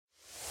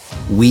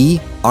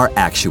We are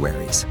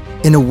actuaries.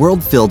 In a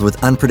world filled with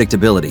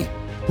unpredictability,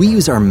 we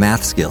use our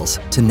math skills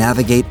to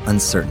navigate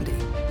uncertainty.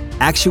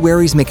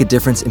 Actuaries make a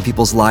difference in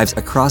people's lives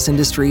across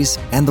industries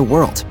and the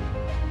world.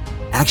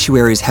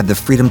 Actuaries have the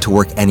freedom to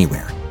work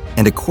anywhere,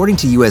 and according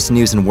to U.S.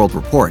 News and World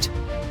Report,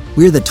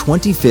 we're the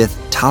 25th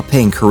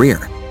top-paying career.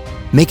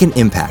 Make an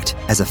impact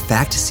as a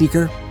fact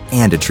seeker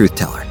and a truth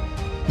teller.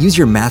 Use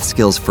your math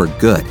skills for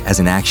good as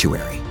an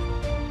actuary.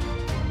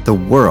 The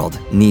world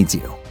needs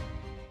you.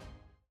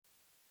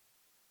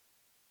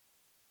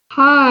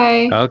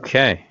 Hi.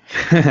 Okay.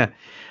 Hi,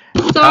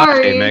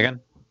 Sorry. Megan.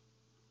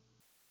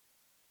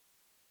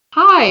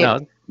 Hi. No,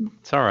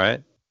 it's all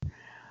right.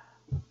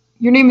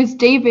 Your name is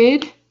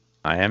David.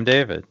 I am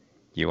David.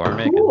 You are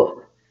Megan.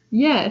 Cool.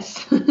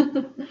 Yes.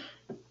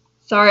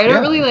 Sorry, I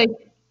don't Yeah. really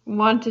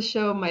want to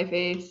show my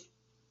face,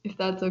 if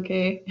that's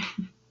okay.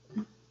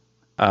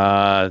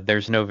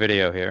 There's no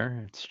video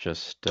here. It's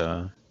just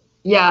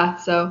Yeah,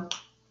 so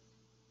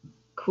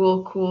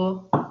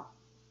cool.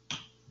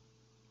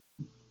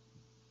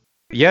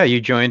 yeah,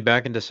 you joined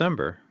back in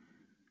December.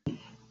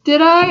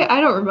 Did I? I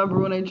don't remember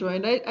when I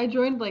joined. I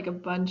joined a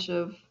bunch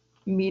of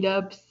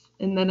meetups,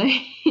 and then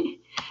I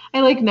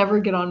never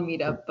get on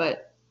Meetup,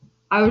 but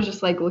I was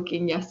just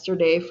looking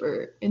yesterday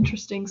for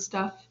interesting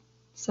stuff.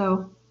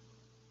 So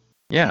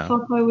I Yeah.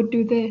 thought I would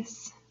do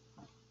this.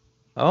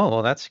 Oh,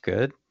 well, that's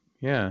good.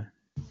 Yeah.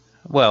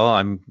 Well,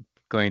 I'm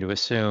going to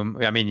assume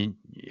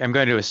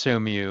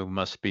you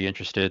must be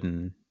interested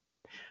in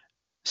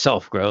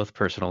self-growth,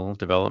 personal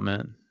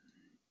development.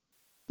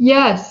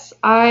 Yes,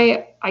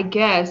 I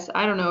guess.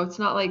 I don't know. It's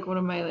not one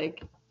of my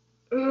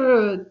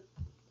ugh,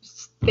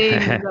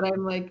 things that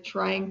I'm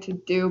trying to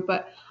do,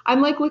 but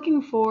I'm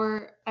looking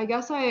for, I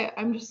guess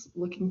I'm just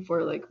looking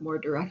for more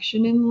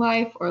direction in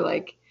life, or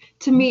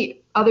to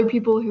meet other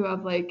people who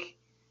have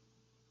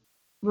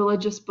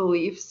religious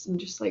beliefs and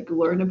just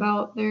learn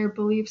about their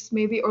beliefs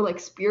maybe, or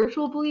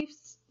spiritual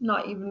beliefs,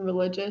 not even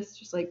religious,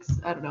 just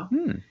I don't know.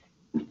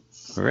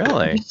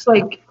 Really? Just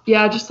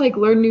just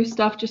learn new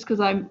stuff, just because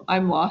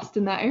I'm lost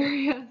in that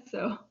area.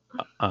 So.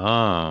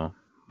 Oh,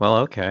 well,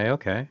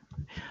 okay.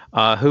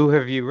 Who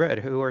have you read?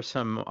 Who are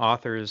some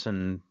authors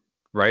and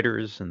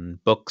writers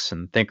and books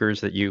and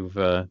thinkers that you've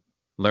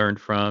learned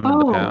from in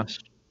the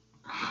past?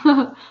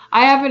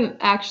 I haven't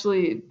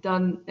actually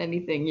done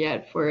anything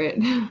yet for it.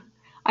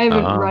 I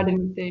haven't read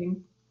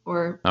anything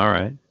or All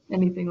right.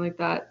 anything like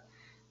that.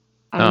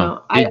 I don't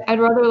know. I'd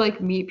rather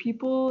meet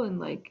people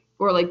and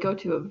or go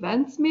to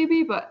events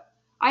maybe, but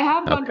I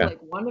have gone to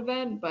one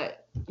event,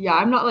 but yeah,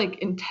 I'm not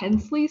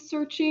intensely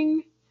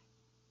searching.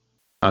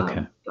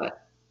 Okay.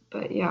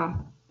 But yeah.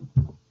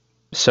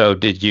 So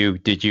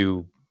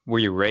were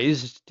you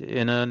raised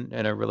in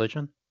a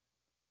religion?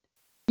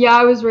 Yeah,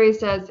 I was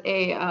raised as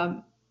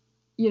a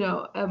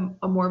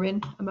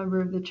Mormon, a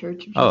member of the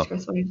Church of Jesus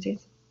Christ of Latter-day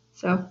Saints.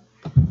 So.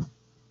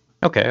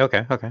 Okay.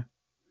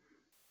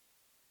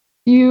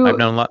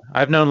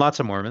 I've known lots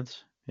of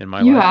Mormons in my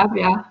life. You have,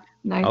 yeah.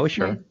 Nice. Oh,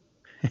 sure.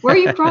 Nice. Where are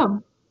you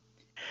from?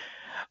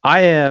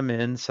 I am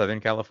in Southern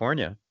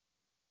California.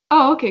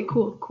 Oh, okay,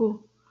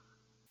 cool.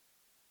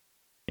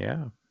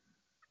 Yeah.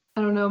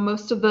 I don't know,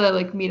 most of the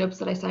meetups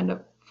that I signed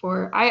up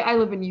for, I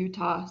live in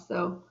Utah,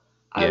 so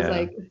I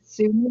was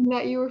assuming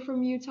that you were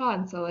from Utah,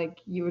 and so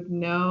you would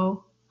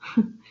know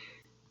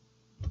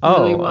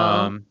really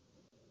well,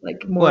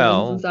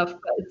 Mormons and stuff.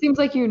 But it seems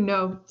like you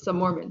know some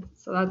Mormons,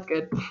 so that's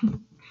good.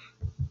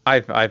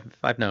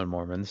 I've known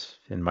Mormons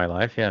in my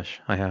life. Yes,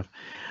 I have.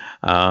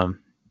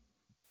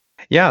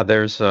 Yeah,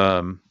 there's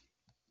I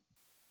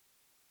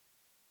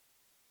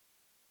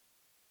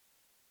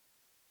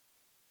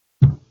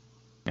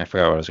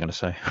forgot what I was going to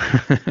say.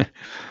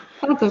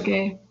 That's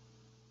okay.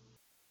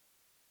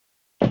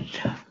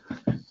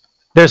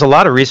 There's a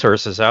lot of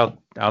resources out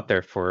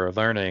there for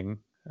learning.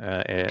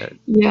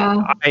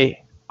 Yeah.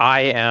 I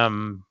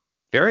am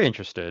very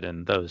interested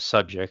in those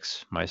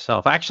subjects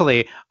myself.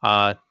 Actually,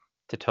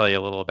 to tell you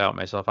a little about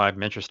myself,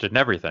 I'm interested in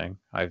everything.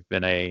 I've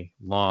been a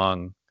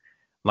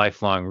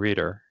lifelong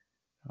reader.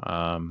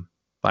 I'm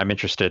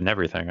interested in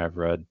everything. I've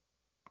read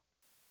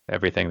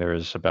everything there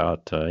is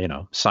about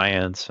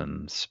science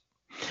and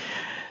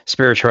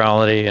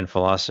spirituality and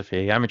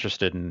philosophy. I'm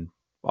interested in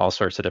all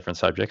sorts of different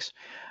subjects.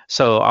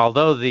 So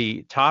although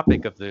the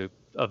topic of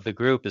the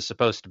group is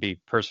supposed to be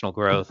personal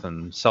growth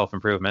and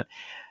self-improvement,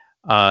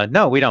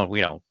 no, we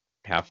don't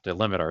have to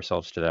limit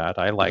ourselves to that.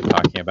 I like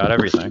talking about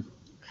everything.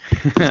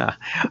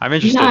 I'm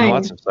interested in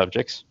lots of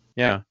subjects.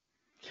 Yeah.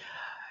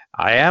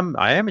 I am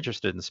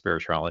interested in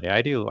spirituality.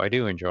 I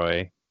do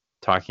enjoy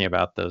talking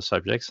about those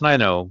subjects, and I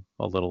know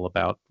a little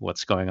about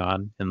what's going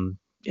on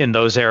in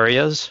those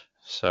areas.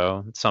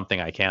 So it's something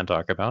I can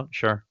talk about.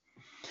 Sure.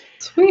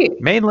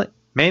 Sweet.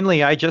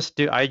 Mainly, I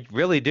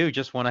really do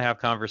just want to have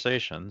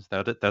conversations.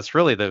 That's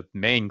really the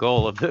main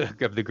goal of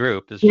the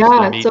group, is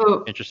just to meet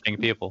interesting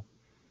people.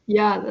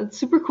 Yeah, that's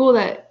super cool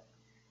that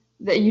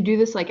you do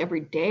this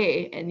every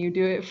day and you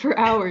do it for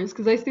hours,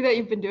 because I see that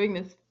you've been doing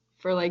this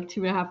for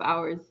 2.5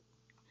 hours.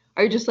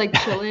 Are you just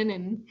chilling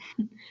and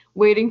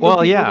waiting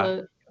for people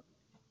to?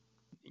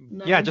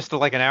 Yeah, just Nice.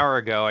 like an hour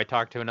ago, I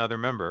talked to another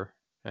member.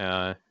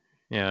 Uh,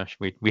 yeah,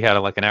 we had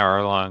like an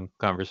hour long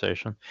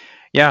conversation.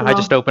 Yeah, I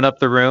just Well, open up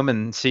the room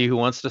and see who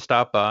wants to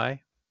stop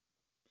by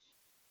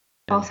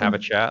and have a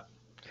awesome. chat.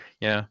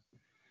 Yeah,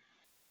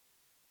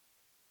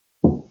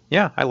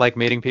 yeah, I like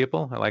meeting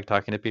people. I like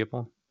talking to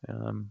people.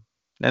 Um,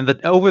 and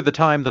over the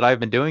time that I've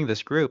been doing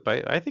this group,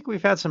 I think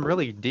we've had some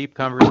really deep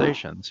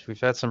conversations. We've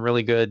had some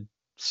really good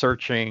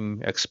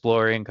searching,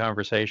 exploring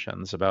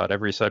conversations about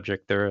every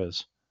subject there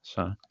is.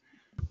 So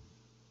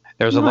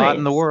there's a lot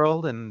in the Nice.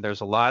 world, and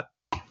there's a lot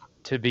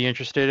to be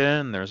interested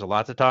in. There's a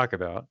lot to talk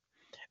about,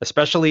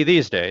 especially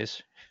these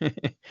days.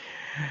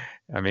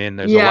 I mean,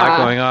 there's a lot Yeah.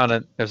 going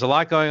on. There's a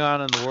lot going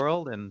on in the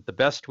world, and the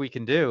best we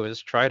can do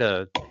is try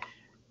to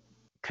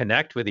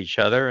connect with each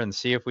other and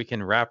see if we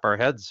can wrap our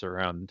heads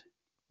around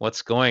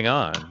what's going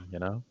on.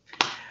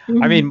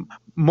 I mean, Mhm.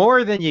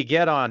 more than you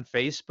get on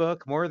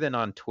Facebook, more than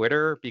on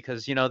Twitter,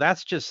 because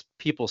that's just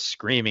people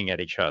screaming at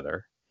each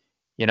other.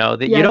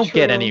 That you Yeah, don't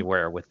get true.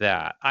 anywhere with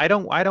that. I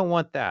don't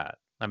want that.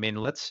 I mean,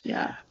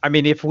 Yeah.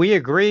 if we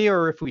agree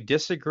or if we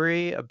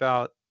disagree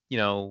about,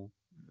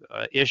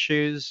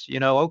 issues,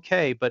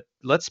 okay, but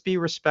let's be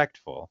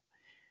respectful.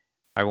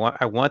 I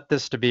want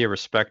this to be a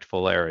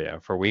respectful area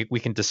for we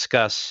can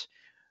discuss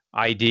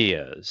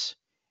ideas,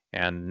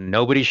 and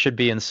nobody should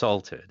be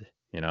insulted.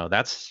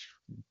 That's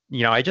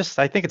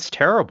I think it's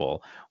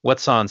terrible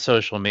what's on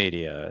social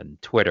media and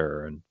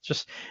Twitter and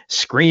just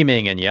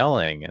screaming and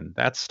yelling, and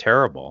that's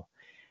terrible.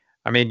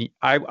 I mean,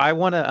 I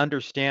want to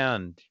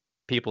understand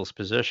people's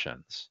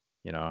positions.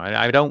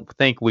 I don't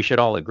think we should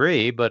all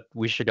agree, but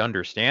we should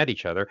understand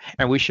each other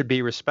and we should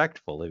be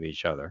respectful of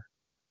each other,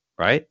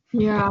 right?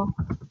 Yeah.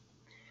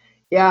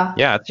 Yeah.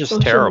 Yeah, it's just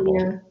Social terrible.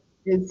 media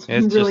is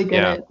It's really just good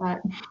yeah. at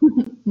that.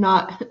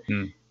 Not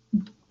Mm.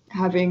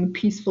 having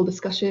peaceful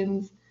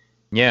discussions.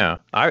 Yeah,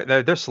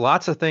 there's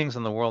lots of things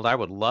in the world I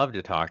would love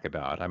to talk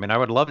about. I mean, I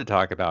would love to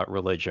talk about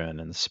religion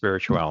and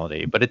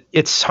spirituality, but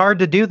it's hard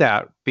to do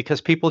that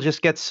because people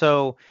just get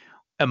so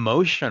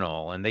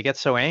emotional and they get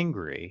so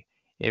angry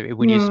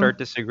when you Yeah. start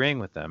disagreeing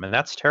with them. And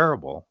that's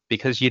terrible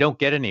because you don't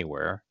get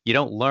anywhere. You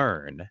don't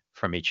learn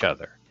from each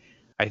other.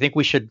 I think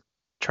we should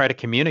try to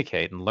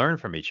communicate and learn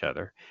from each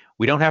other.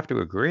 We don't have to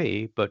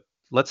agree, but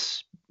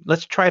let's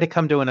let's try to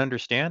come to an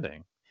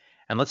understanding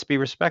and let's be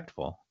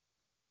respectful.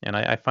 And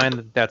I find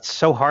that that's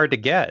so hard to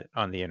get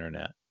on the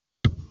internet.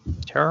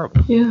 It's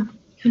terrible. Yeah.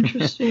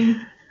 Interesting.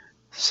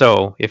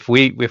 So if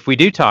we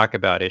do talk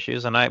about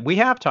issues, and we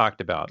have talked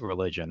about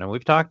religion and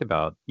we've talked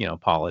about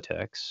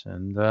politics,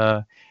 and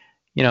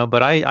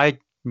but I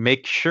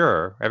make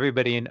sure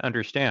everybody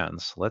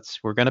understands.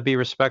 We're going to be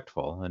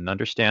respectful and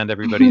understand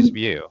everybody's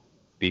view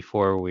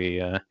before we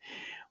you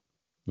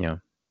know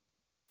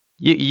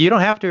you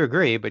don't have to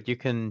agree, but you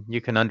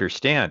can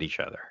understand each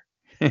other.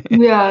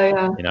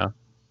 Yeah, yeah.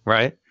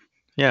 Right?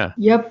 Yeah.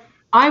 Yep.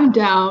 I'm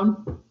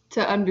down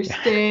to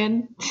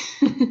understand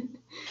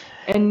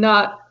and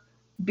not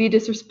be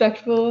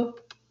disrespectful.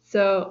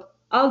 So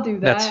I'll do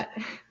That's that.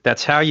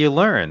 that's how you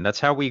learn. That's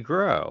how we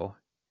grow.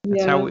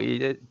 That's how Yeah.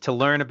 we to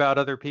learn about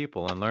other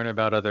people and learn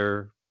about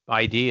other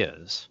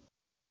ideas.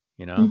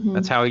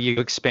 That's Hmm. how you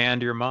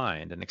expand your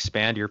mind and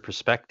expand your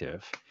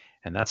perspective,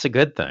 and that's a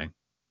good thing.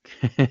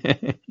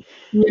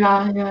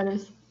 Yeah, yeah, it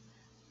is.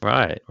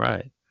 Right,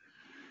 right,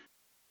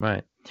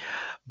 right.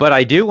 But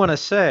I do want to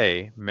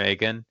say,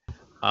 Megan,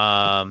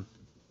 um,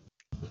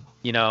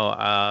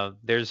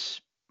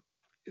 there's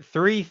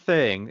three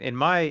things in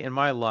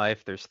my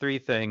life. There's three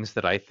things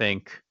that I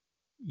think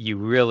you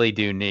really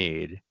do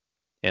need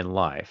in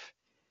life.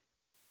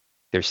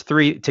 There's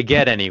three to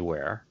get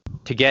anywhere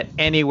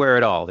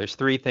at all. There's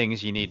three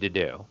things you need to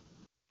do.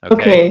 Okay.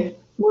 Okay.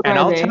 What And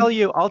are I'll they? tell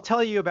you, I'll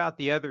tell you about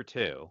the other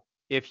two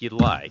if you'd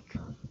like,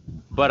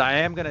 but I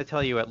am going to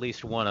tell you at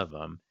least one of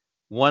them.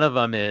 One of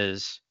them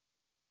is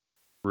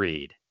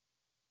read,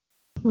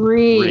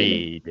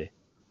 Read.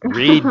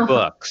 read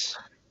books.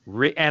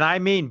 And I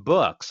mean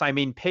books. I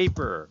mean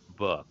paper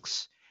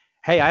books.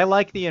 Hey, I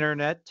like the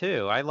internet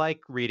too. I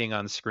like reading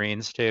on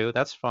screens too.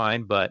 That's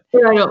fine, but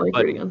But I don't like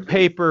but reading on screens.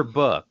 paper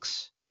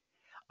books.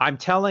 I'm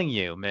telling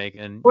you,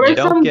 Megan, What you are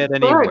don't some get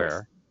books?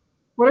 anywhere.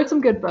 What are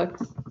some good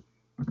books?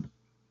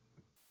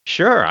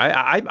 Sure,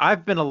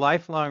 I've been a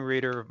lifelong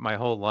reader my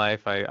whole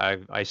life.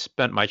 I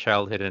spent my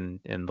childhood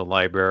in the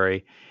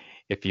library.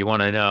 If you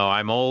want to know,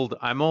 I'm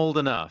old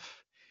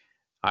enough.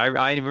 I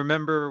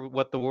remember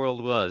what the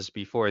world was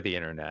before the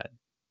internet.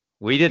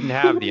 We didn't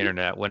have the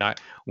internet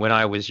when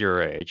I was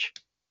your age.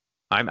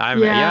 Yeah,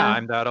 Yeah.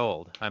 I'm that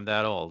old. I'm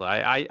that old.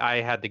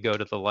 I had to go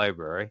to the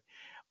library,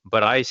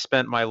 but I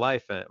spent my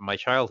life, my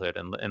childhood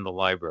in the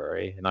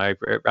library, and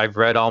I've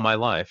read all my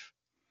life.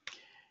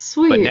 But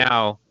Sweet.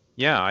 now,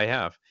 yeah, I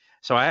have.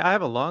 So I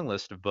have a long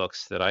list of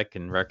books that I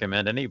can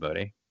recommend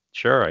anybody.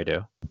 Sure, I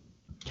do.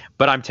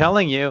 But I'm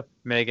telling you,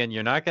 Megan,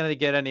 you're not going to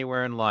get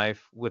anywhere in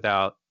life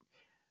without.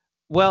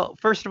 Well,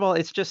 first of all,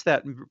 it's just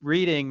that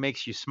reading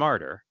makes you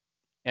smarter,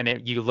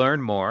 and you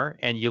learn more,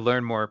 and you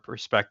learn more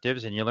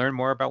perspectives, and you learn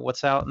more about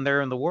what's out in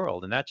there in the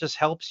world, and that just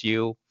helps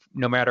you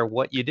no matter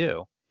what you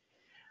do.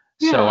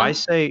 So I Yeah.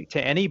 say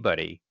to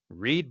anybody,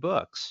 read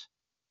books,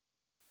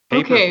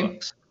 paper Okay.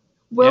 books.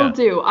 Will Yeah.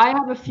 do. I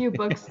have a few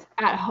books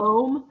at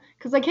home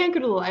because I can't go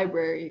to the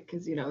library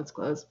because it's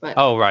closed, but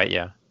Oh, right.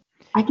 Yeah.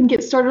 I can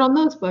get started on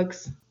those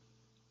books. So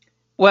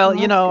Well,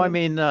 that's I good.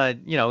 mean,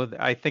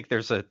 I think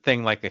there's a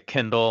thing like a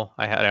Kindle.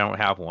 I don't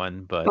have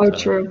one, but Oh,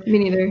 true. Me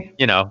neither.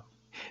 you know,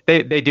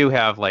 they do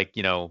have like,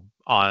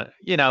 on,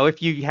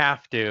 if you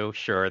have to,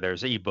 sure,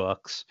 there's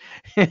ebooks.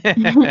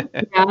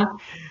 Yeah.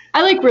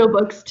 I like real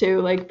books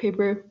too, like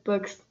paper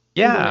books. Those are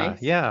Yeah,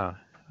 nice. yeah.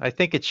 I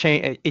think it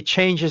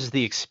changes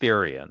the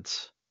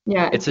experience.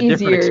 Yeah, It's it's a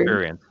different easier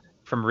experience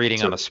from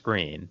reading on a to.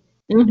 screen.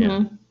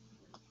 Yeah.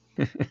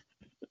 Hmm.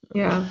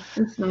 Yeah,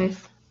 it's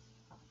nice.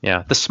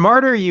 Yeah. The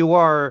smarter you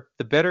are,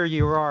 the better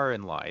you are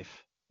in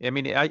life. I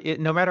mean,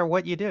 no matter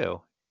what you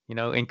do,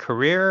 in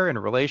career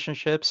and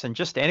relationships and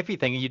just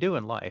anything you do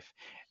in life,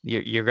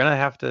 you're going to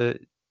have to,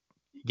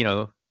 you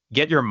know,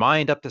 get your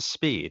mind up to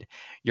speed.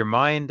 Your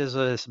mind is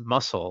a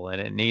muscle and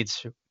it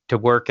needs to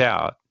work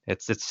out.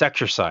 It's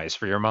exercise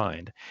for your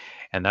mind,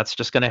 and that's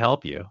just going to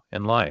help you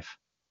in life.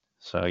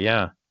 So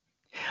yeah,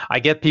 I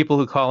get people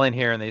who call in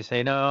here and they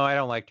say, "No, I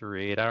don't like to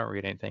read. I don't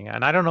read anything."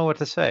 And I don't know what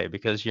to say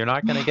because you're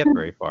not going to get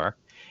very far.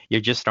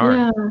 You just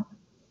aren't.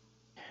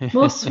 Yeah.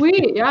 Well,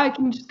 sweet. Yeah, I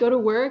can just go to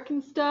work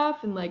and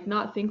stuff and like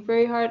not think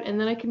very hard, and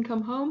then I can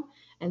come home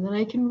and then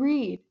I can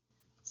read.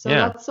 So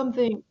Yeah. that's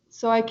something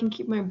so I can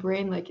keep my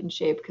brain like in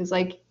shape because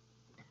like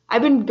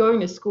I've been going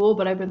to school,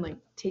 but I've been like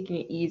taking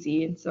it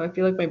easy, and so I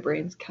feel like my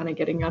brain's kind of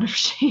getting out of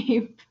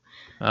shape.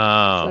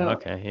 Oh, So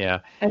okay. Yeah.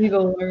 I need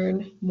to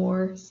learn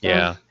more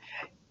Yeah. stuff.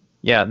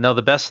 Yeah, no,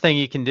 the best thing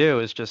you can do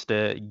is just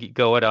to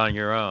go it on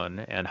your own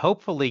and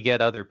hopefully get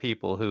other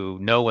people who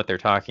know what they're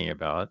talking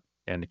about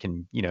and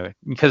can,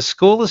 because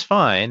school is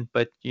fine,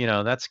 but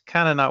that's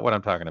kind of not what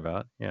I'm talking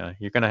about. Yeah,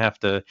 you're going to have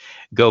to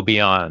go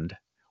beyond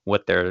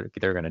what they're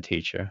going to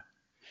teach you.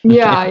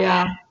 Yeah,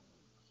 yeah.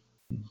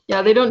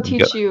 Yeah, they don't Go.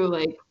 teach you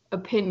like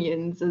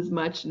opinions as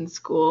much in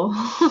school.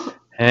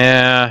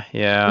 Yeah, It's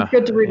yeah,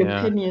 good to read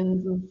yeah,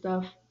 opinions and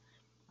stuff.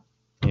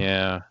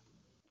 yeah.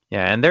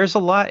 Yeah, and there's a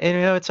lot,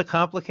 and it's a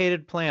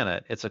complicated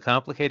planet. It's a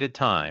complicated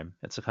time.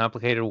 It's a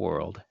complicated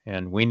world,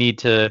 and we need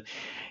to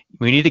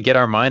get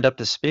our mind up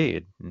to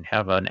speed and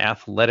have an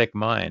athletic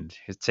mind.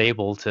 It's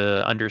able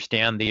to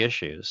understand the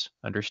issues,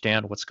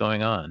 understand what's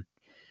going on.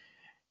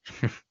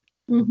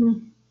 Hmm.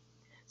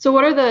 So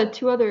what are the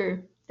two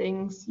other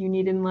things you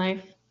need in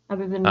life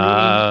other than reading?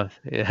 Uh,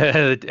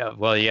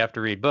 well, you have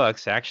to read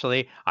books.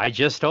 Actually, I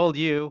just told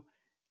you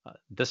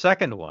the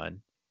second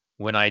one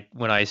when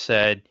I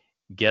said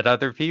get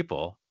other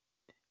people,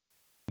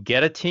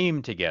 get a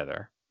team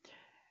together.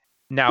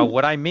 Now,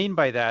 what I mean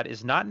by that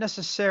is not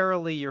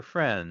necessarily your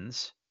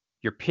friends,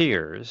 your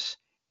peers,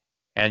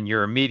 and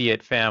your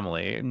immediate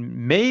family.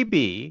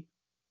 Maybe,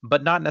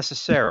 but not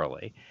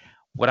necessarily.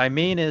 What I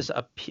mean is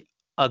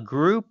a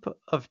group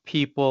of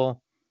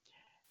people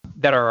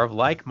that are of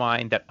like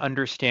mind that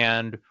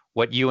understand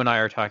what you and I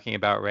are talking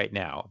about right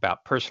now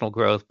about personal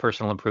growth,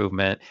 personal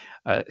improvement,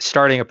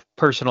 starting a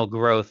personal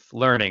growth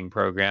learning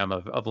program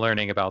of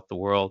learning about the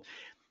world.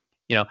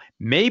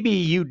 Maybe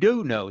you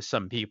do know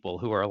some people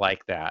who are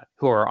like that,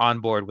 who are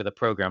on board with a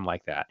program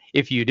like that.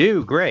 If you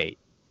do, great.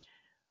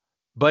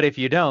 But if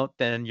you don't,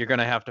 then you're going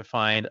to have to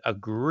find a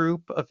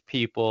group of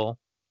people.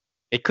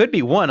 It could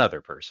be one other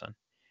person,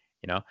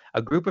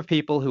 a group of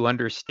people who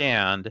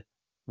understand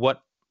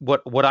what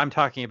what I'm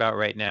talking about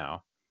right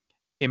now,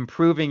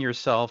 improving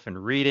yourself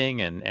and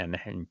reading and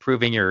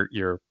improving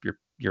your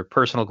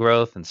personal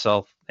growth and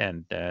self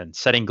and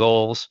setting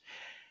goals,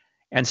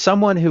 and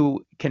someone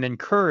who can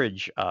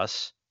encourage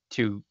us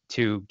to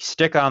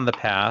stick on the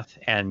path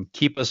and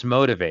keep us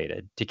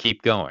motivated to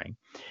keep going.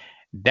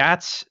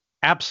 That's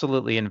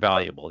absolutely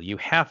invaluable. You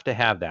have to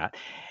have that.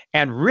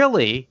 And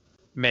really,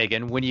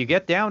 Megan, when you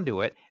get down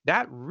to it,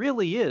 that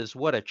really is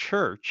what a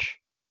church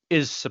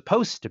is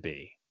supposed to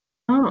be.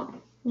 Oh,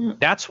 yeah.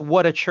 That's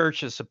what a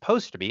church is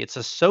supposed to be. It's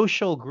a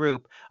social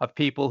group of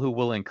people who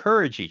will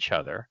encourage each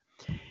other.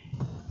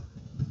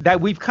 That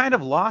we've kind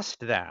of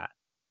lost that,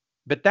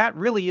 but that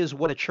really is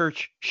what a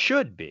church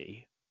should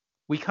be.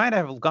 We kind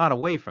of have gone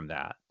away from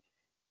that,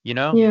 you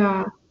know?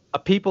 Yeah.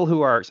 People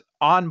who are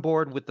on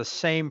board with the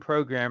same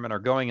program and are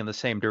going in the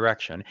same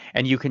direction,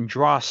 and you can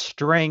draw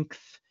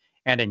strength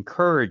and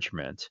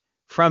encouragement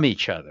from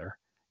each other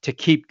to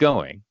keep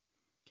going.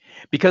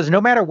 Because no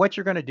matter what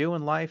you're going to do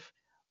in life,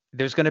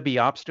 there's going to be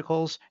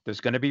obstacles,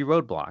 there's going to be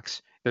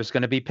roadblocks, there's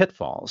going to be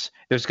pitfalls,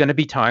 there's going to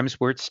be times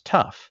where it's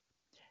tough.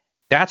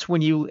 That's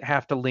when you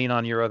have to lean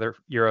on your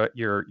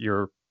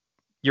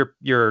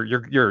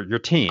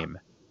team,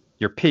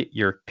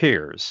 your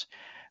peers,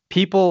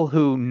 people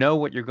who know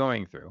what you're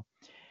going through.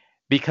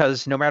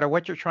 Because no matter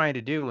what you're trying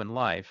to do in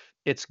life,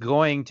 it's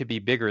going to be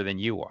bigger than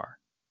you are.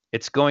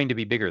 It's going to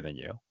be bigger than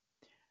you.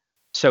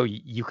 So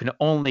you can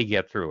only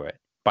get through it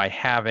by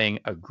having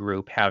a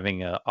group,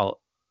 having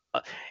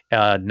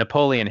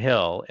Napoleon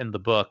Hill in the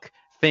book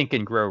Think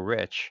and Grow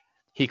Rich.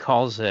 He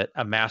calls it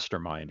a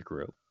mastermind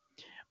group.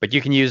 but you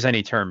can use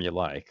any term you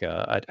like.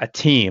 A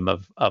team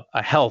of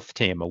a health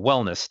team, a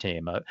wellness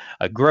team,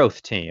 a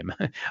growth team,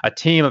 a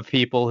team of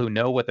people who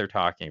know what they're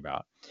talking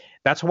about.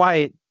 That's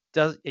why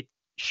it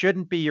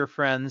shouldn't be your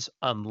friends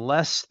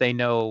unless they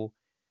know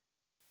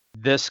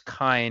this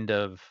kind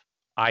of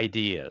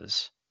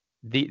ideas,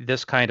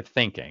 this kind of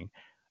thinking.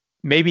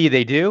 Maybe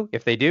they do.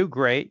 If they do,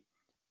 great.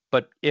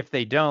 But if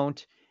they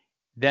don't,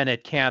 then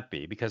it can't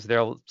be, because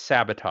they'll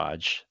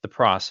sabotage the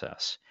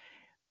process.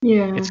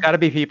 Yeah. It's got to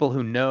be people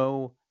who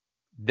know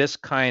this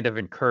kind of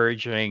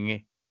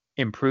encouraging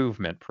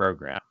improvement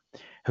program,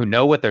 who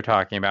know what they're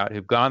talking about,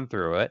 who've gone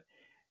through it,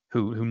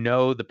 who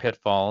know the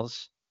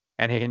pitfalls,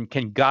 and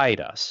can guide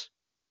us.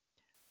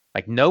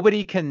 Like,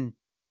 nobody can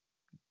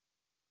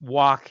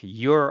walk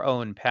your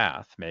own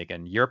path,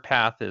 Megan. Your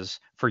path is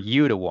for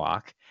you to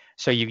walk,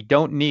 so you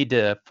don't need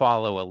to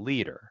follow a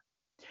leader.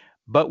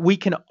 But we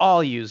can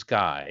all use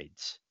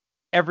guides.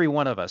 Every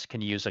one of us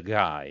can use a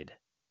guide.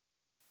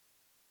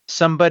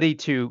 Somebody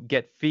to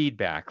get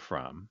feedback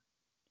from.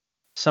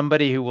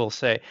 Somebody who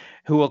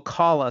will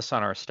call us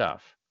on our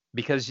stuff.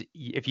 Because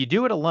if you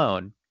do it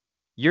alone,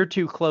 you're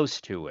too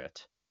close to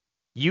it.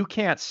 You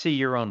can't see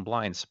your own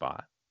blind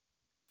spot.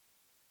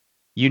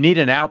 You need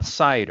an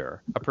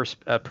outsider,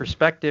 a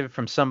perspective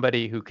from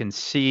somebody who can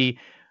see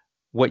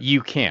what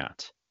you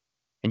can't.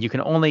 And you can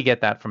only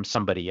get that from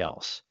somebody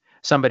else.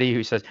 Somebody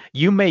who says,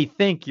 you may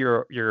think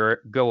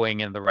you're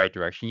going in the right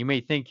direction. You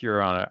may think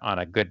you're on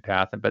a good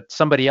path, but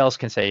somebody else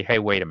can say, hey,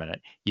 wait a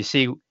minute. You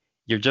see,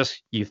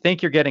 you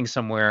think you're getting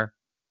somewhere,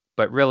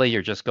 but really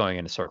you're just going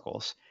in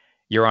circles.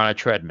 You're on a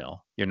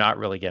treadmill. You're not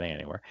really getting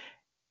anywhere.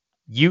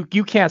 You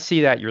can't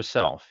see that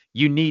yourself.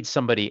 You need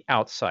somebody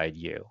outside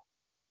you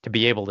to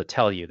be able to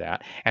tell you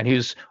that, and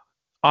who's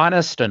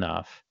honest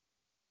enough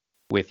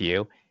with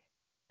you,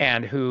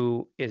 and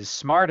who is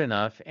smart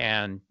enough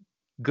and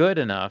good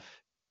enough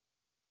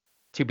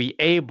to be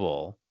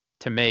able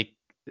to make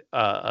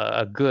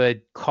a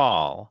good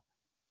call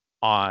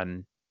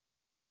on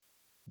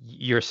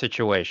your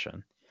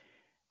situation.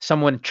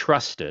 Someone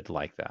trusted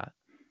like that.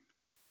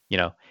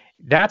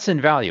 That's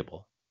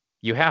invaluable.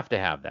 You have to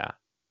have that.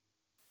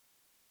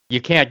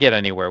 You can't get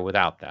anywhere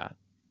without that.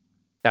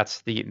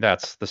 That's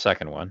the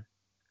second one.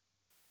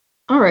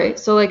 All right.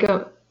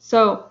 So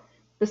so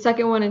the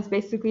second one is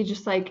basically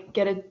just like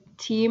get a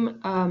team.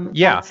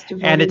 Yeah,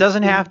 and it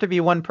doesn't have to be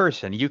one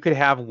person. You could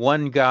have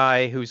one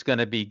guy who's going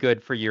to be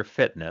good for your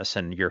fitness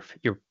and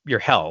your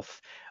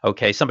health.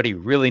 Okay, somebody who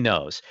really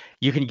knows.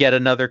 You can get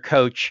another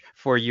coach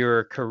for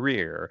your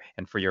career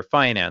and for your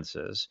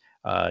finances.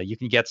 You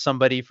can get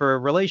somebody for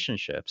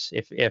relationships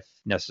if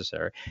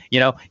necessary.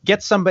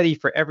 Get somebody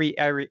for every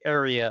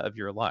area of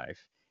your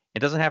life. It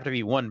doesn't have to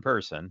be one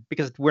person,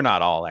 because we're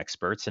not all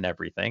experts in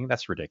everything.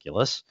 That's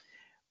ridiculous.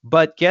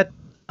 But get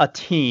a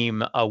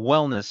team, a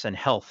wellness and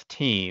health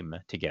team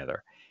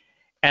together,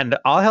 and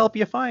I'll help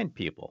you find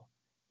people.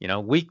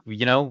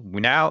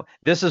 Now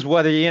this is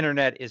where the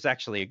internet is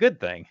actually a good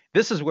thing.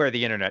 This is where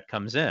the internet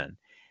comes in.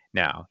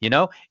 Now,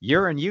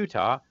 you're in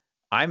Utah,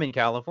 I'm in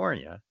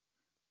California.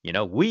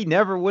 We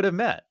never would have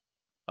met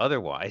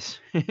otherwise.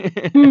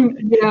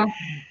 Yeah.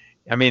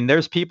 I mean,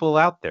 there's people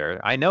out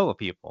there. I know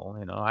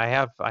people. I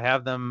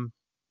have them.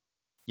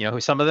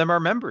 Some of them are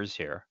members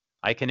here.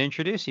 I can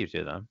introduce you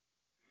to them.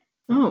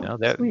 Oh,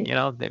 sweet.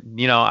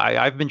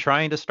 I've been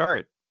trying to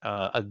start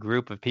a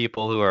group of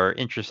people who are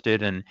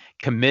interested in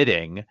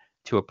committing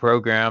to a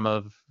program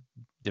of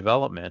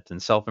development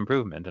and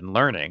self-improvement and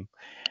learning.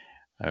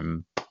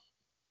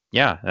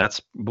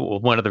 That's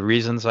one of the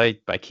reasons I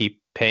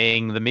keep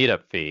paying the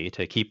meetup fee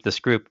to keep this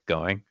group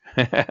going.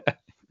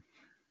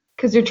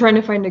 Because you're trying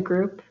to find a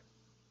group?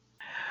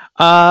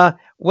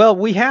 Well,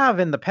 we have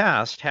in the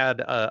past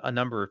had a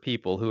number of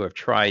people who have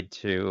tried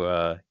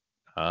to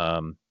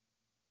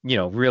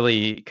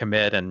really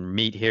commit and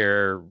meet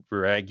here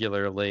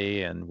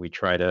regularly, and we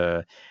try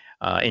to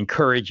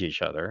encourage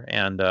each other.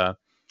 And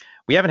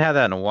we haven't had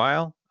that in a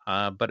while,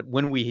 but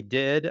when we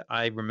did,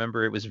 I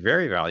remember it was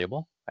very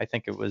valuable. I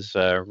think it was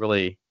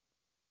really,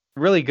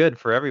 really good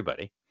for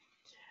everybody.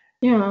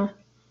 Yeah.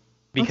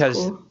 Because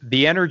cool.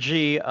 The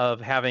energy of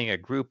having a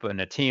group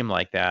and a team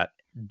like that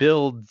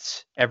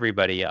builds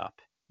everybody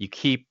up. You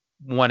keep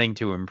wanting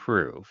to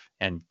improve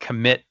and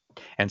commit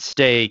and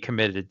stay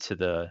committed to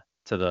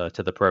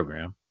the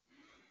program.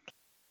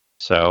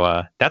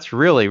 So that's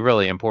really,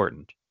 really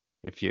important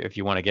if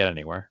you want to get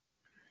anywhere.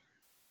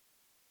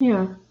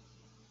 Yeah.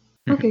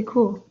 Okay,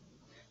 cool.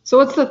 So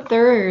what's the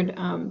third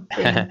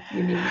thing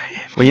you need?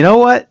 Well, you know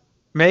what,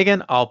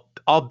 Megan? I'll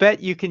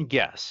bet you can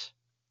guess.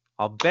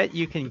 I'll bet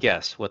you can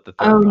guess what the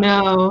third one is.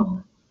 Oh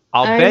no.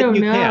 I'll I bet don't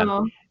you know.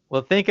 can.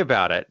 Well, think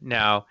about it.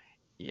 Now,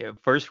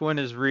 first one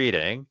is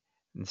reading,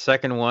 and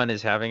second one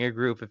is having a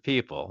group of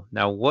people.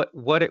 Now, what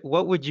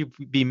would you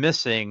be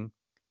missing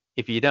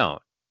if you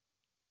don't?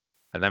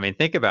 And I mean,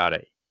 think about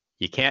it.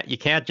 You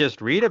can't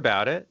just read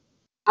about it.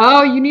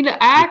 Oh, you need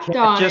to act You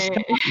can't on just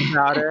it. talk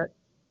about it.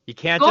 You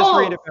can't just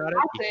read about it.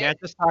 That's You it. can't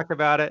just talk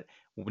about it.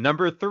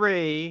 Number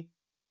 3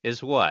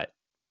 is what?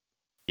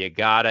 You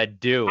gotta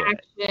do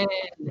Action.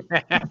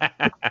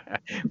 it.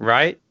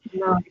 Right?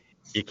 Nice.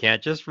 You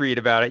can't just read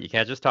about it. You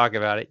can't just talk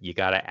about it. You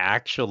gotta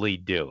actually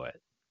do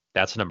it.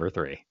 That's number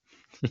 3.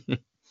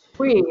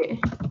 Sweet.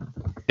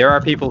 There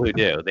are people who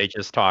do. They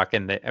just talk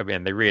and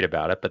they read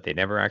about it, but they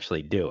never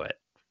actually do it.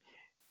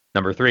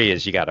 Number 3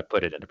 is you got to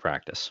put it into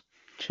practice.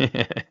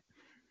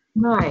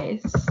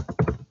 Nice.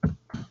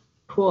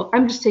 Cool.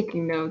 I'm just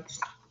taking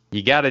notes.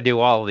 You got to do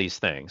all of these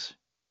things.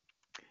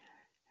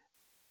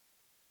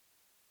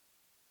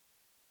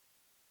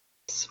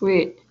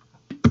 Sweet.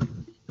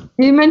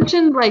 You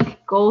mentioned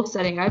like goal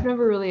setting. I've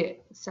never really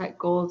set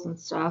goals and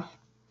stuff.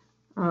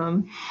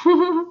 I'm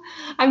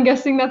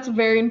guessing that's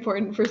very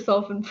important for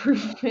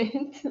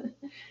self-improvement.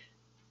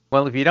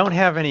 Well, if you don't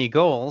have any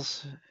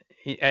goals,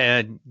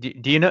 do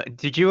you know?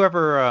 Did you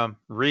ever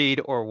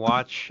read or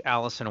watch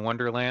Alice in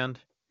Wonderland?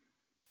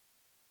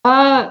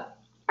 Yeah,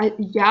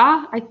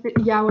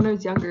 when I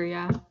was younger,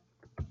 yeah.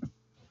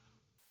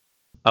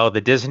 Oh,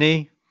 the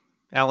Disney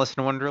Alice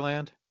in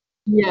Wonderland?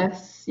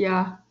 Yes,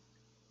 yeah.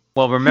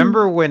 Well,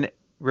 remember when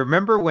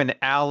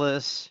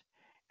Alice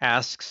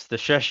asks the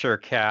Cheshire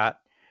Cat,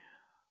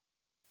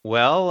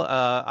 "Well,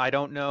 I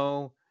don't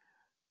know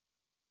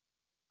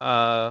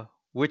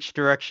which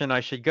direction I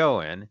should go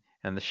in,"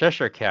 and the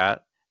Cheshire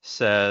Cat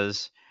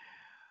says,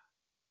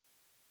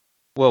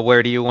 "Well,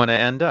 where do you want to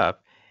end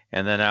up?"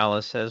 And then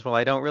Alice says, "Well,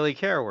 I don't really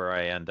care where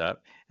I end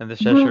up." And the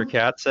Cheshire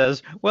Cat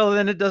says, "Well,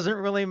 then it doesn't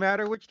really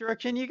matter which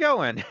direction you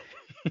go in."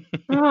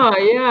 Oh,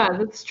 yeah,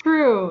 that's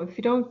true. If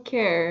you don't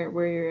care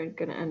where you're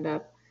gonna end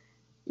up.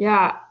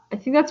 Yeah, I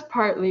think that's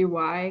partly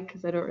why,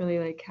 because I don't really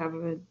like have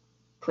a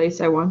place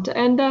I want to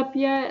end up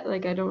yet.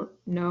 Like I don't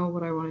know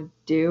what I want to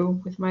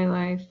do with my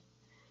life.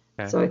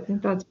 Okay. So I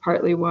think that's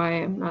partly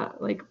why I'm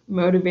not like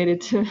motivated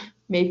to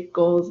make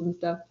goals and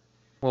stuff.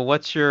 Well,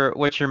 what's your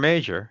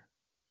major?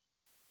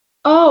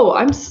 Oh,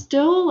 I'm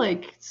still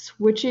like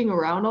switching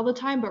around all the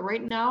time, but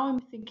right now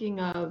I'm thinking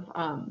of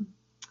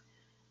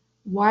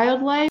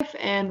wildlife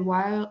and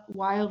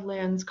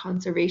wildlands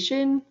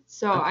conservation.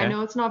 So I Okay.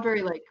 know it's not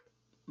very like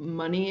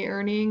money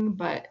earning,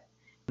 but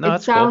No, it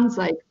that's cool. sounds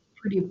like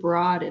pretty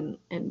broad and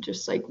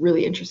just like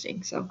really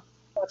interesting. So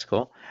That's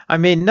cool. I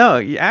mean,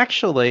 no,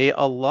 actually,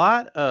 a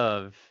lot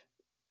of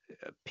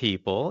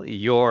people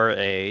your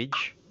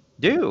age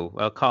do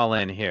call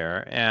in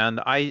here, and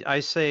I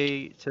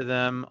say to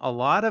them, a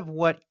lot of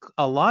what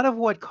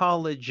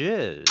college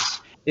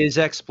is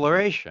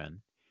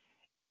exploration.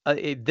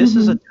 This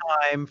is a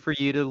time for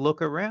you to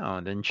look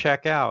around and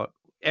check out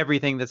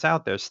everything that's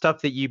out there,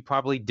 stuff that you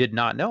probably did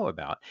not know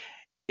about.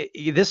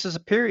 This is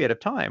a period of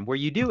time where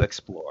you do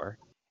explore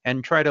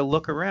and try to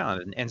look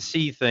around and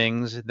see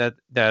things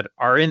that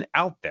are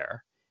out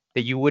there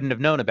that you wouldn't have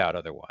known about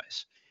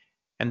otherwise.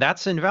 And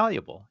that's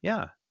invaluable.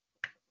 Yeah.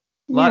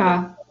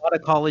 yeah. A lot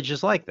of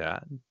colleges like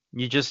that.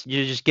 You just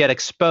get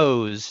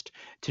exposed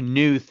to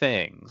new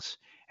things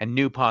and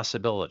new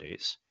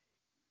possibilities.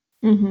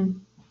 Mm-hmm.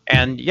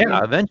 And yeah,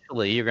 Yeah.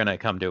 eventually you're going to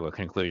come to a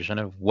conclusion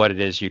of what it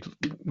is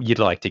you'd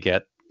like to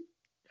get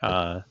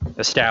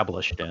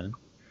established in.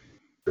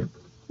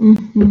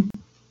 Mm-hmm.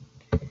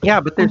 Yeah,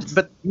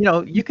 but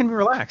you can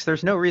relax.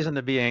 There's no reason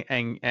to be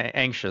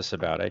anxious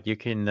about it. You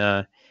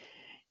can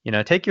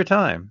take your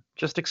time.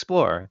 Just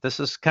explore. This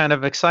is kind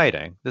of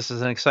exciting. This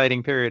is an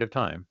exciting period of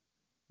time.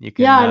 You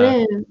can Yeah,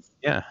 it is.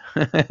 yeah.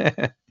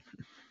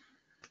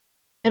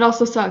 It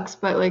also sucks,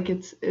 but like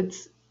it's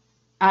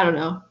I don't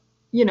know.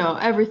 You know,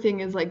 everything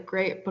is like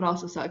great, but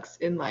also sucks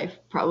in life,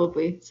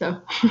 probably.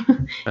 So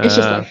it's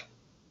just life.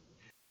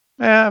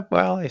 Yeah,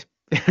 well,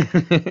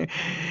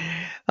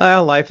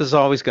 life is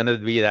always going to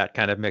be that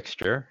kind of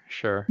mixture,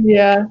 sure.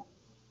 Yeah.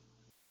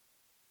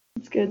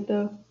 It's good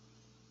though.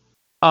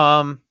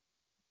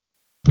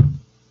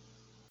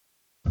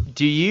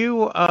 Do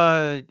you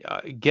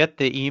get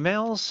the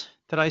emails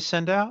that I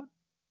send out?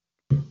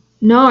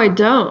 No, I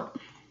don't.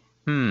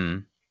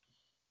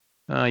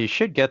 You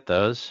should get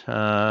those.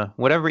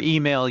 Whatever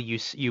email you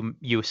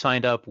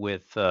signed up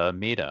with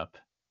Meetup,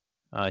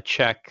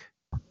 check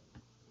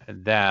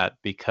that,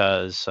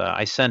 because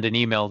I send an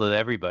email to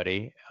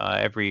everybody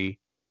every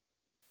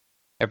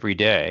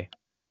day.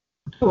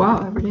 Oh,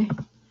 wow, every day.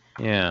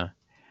 Yeah.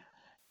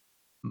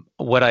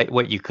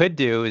 What you could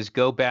do is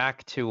go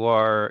back to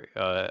our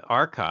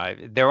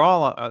archive. They're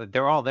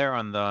all there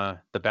on the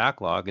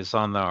backlog is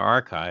on the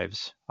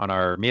archives on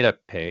our Meetup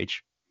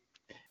page.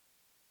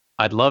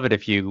 I'd love it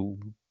if you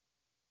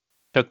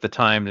took the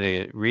time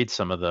to read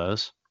some of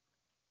those.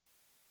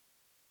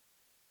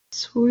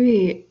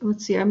 Sweet.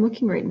 Let's see. I'm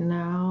looking right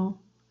now.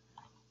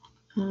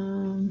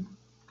 Do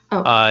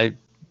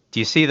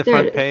you see the There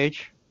front it is.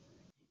 page?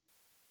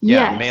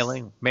 Yes. Yeah,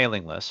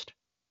 mailing list.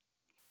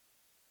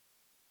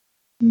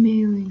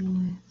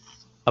 Mailing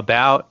list.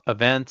 About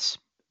events,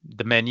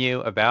 the menu,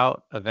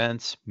 about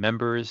events,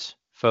 members,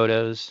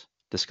 photos,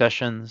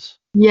 discussions.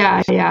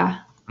 Yeah, yeah.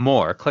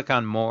 More. Click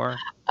on more.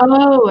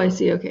 Oh, I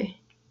see. Okay.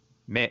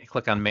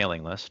 Click on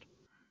mailing list.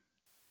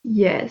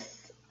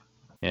 Yes.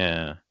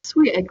 Yeah.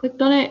 Sweet. I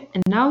clicked on it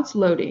and now it's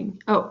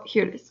loading. Oh,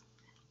 here it is.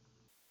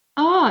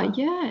 Ah,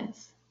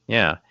 yes.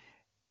 Yeah.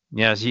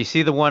 Yeah. So you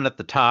see the one at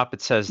the top,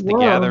 it says the Whoa.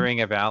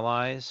 Gathering of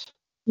Allies.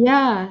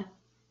 Yeah.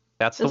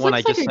 That's the This one I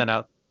looks like just a sent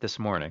out this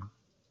morning.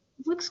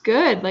 looks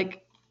good.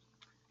 Like,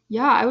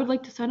 yeah, I would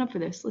like to sign up for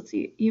this. Let's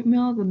see.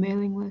 Email the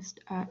mailing list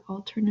at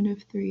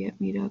alternative3 at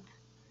Meetup.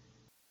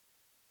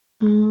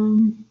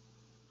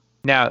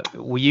 Now,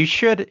 you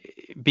should,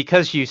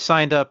 because you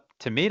signed up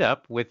to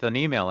Meetup with an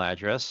email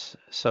address,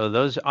 so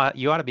those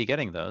you ought to be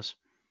getting those.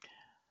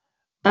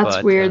 That's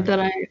But weird that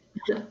I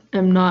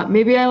am not.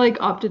 Maybe I like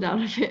opted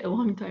out of it a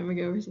long time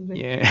ago or something.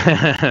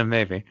 yeah,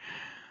 maybe.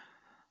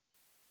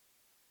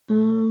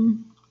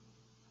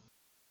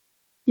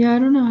 Yeah, I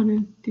don't know how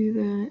to do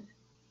that.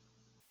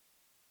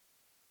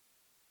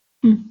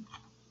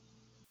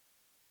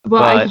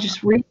 Well, I could But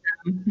just read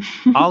them.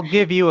 I'll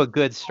give you a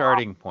good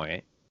starting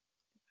point.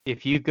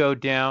 If you go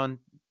down,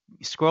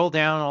 scroll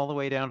down all the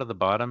way down to the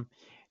bottom,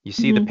 you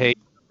see the page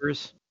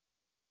numbers.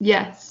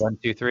 Yes. 1,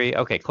 2, 3.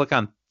 Okay, click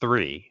on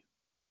 3.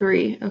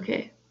 3.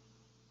 Okay.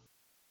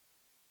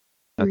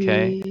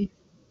 Okay. 3.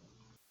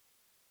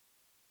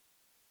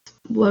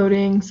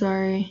 Loading,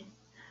 sorry.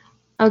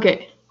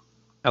 Okay.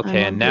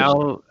 Okay, and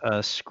now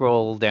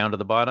scroll down to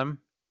the bottom.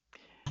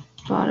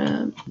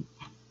 Bottom.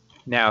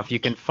 Now, if you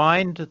can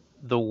find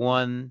the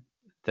one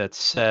that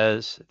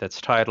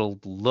that's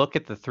titled "Look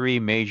at the 3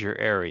 Major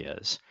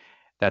Areas,"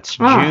 that's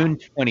June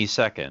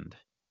 22nd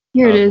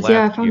Here it of is.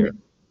 Yeah, last I found year. it.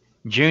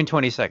 June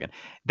 22nd.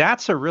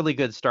 That's a really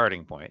good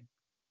starting point.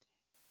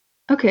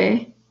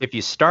 Okay. If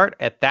you start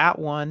at that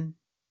one,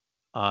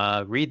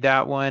 read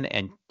that one,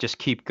 and just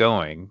keep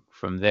going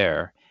from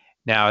there.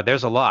 Now,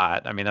 there's a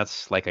lot. I mean,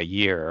 that's like a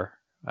year.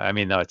 I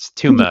mean, no, it's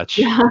too much.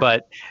 Yeah.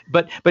 But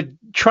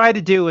try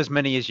to do as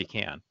many as you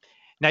can.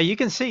 Now you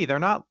can see they're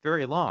not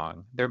very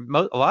long. A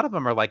lot of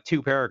them are like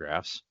 2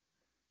 paragraphs,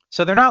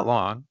 so they're not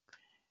long.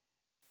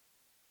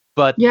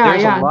 But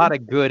there's a lot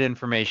of good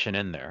information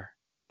in there.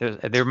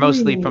 They're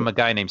mostly from a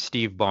guy named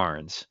Steve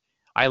Barnes.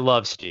 I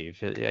love Steve.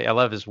 I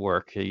love his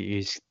work.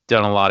 He's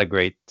done a lot of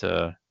great.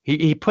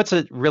 He puts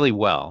it really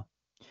well.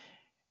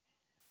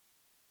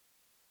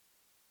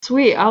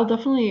 Sweet. I'll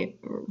definitely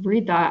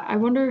read that. I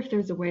wonder if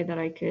there's a way that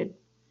I could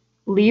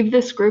leave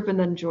this group and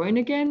then join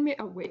again.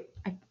 Oh, wait.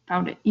 I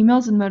found it.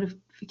 Emails and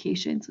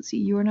notifications. Let's see.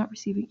 You are not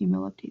receiving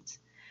email updates.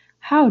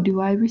 How do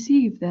I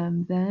receive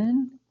them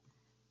then?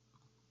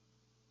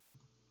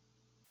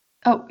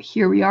 Oh,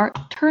 here we are.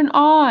 Turn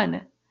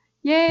on.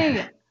 Yay.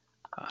 Okay.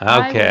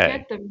 I will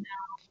get them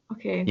now.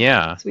 Okay.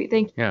 Yeah. Sweet.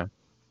 Thank you.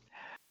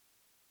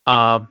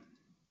 Yeah.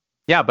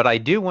 Yeah, but I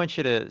do want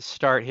you to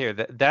start here.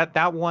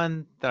 That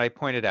one that I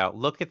pointed out,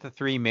 look at the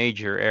 3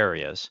 major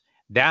areas.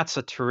 That's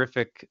a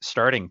terrific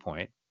starting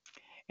point.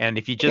 And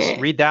if you just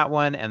read that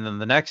one and then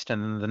the next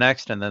and then the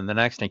next and then the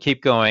next and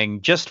keep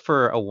going just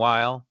for a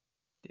while,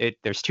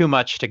 there's too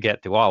much to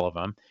get through all of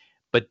them.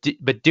 But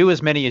do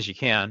as many as you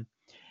can,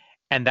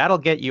 and that'll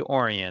get you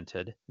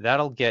oriented.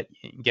 That'll get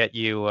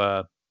you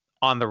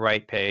on the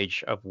right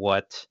page of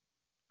what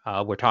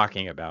we're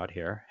talking about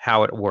here,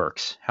 how it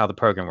works, how the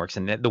program works,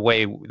 and the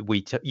way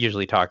we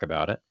usually talk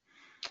about it.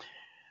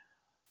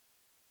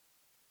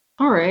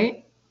 All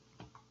right.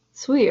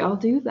 Sweet. I'll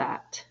do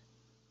that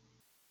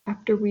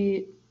after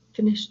we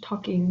finish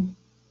talking,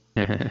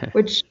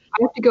 which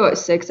I have to go at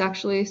 6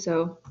 actually.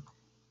 So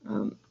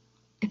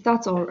if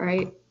that's all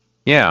right.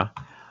 Yeah,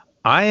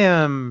 I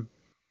am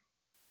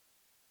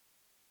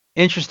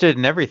interested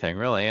in everything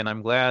really, and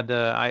I'm glad.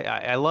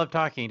 I love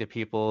talking to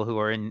people who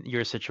are in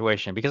your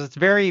situation because it's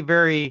very,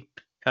 very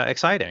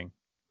exciting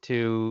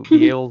to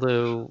be able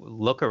to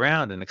look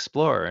around and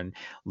explore and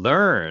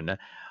learn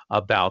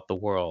about the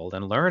world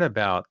and learn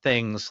about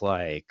things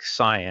like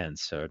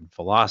science and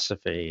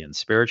philosophy and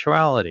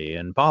spirituality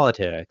and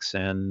politics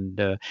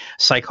and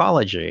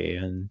psychology.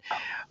 And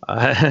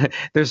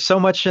there's so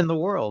much in the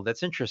world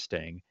that's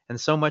interesting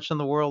and so much in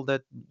the world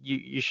that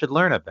you should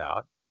learn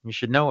about, you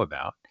should know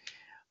about.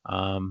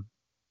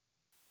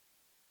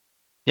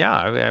 Yeah,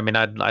 I mean,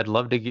 I'd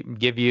love to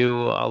give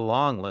you a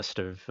long list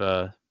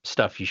of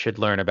stuff you should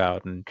learn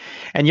about, and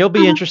you'll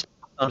be interested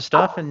in some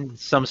stuff, and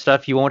some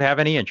stuff you won't have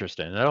any interest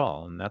in at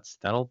all, and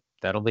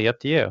that'll be up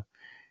to you.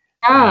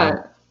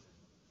 Yeah,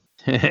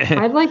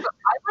 I'd like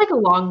a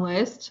long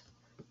list.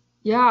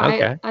 Yeah,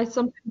 Okay. I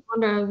sometimes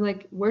wonder, I'm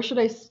like, where should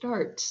I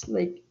start?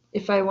 Like,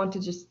 if I want to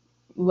just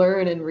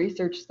learn and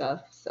research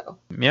stuff. So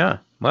Yeah.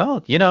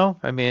 Well,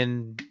 I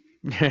mean,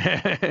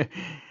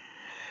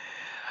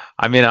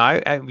 I mean,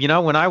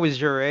 when I was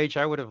your age,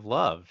 I would have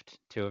loved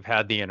to have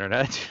had the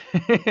internet.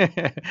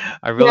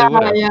 I really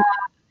would have. yeah,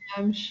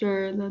 I'm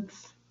sure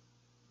that's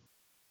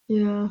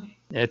yeah.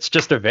 It's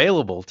just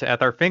available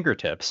at our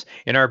fingertips,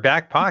 in our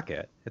back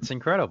pocket. It's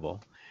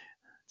incredible.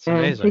 It's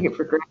amazing. Take it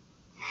for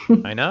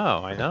granted. I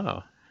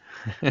know.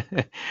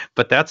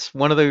 But that's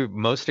one of the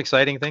most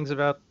exciting things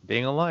about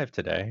being alive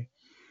today.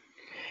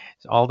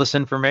 It's all this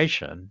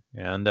information.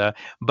 And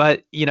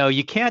but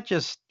you can't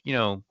just,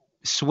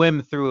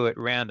 swim through it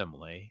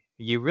randomly.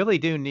 You really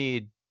do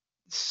need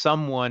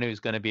someone who's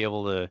going to be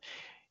able to,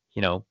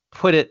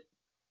 put it,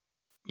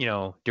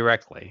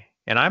 directly.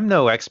 And I'm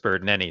no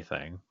expert in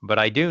anything, but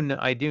I do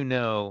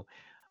know,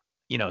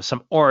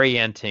 some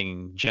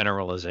orienting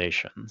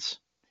generalizations,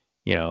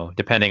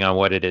 depending on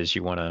what it is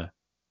you want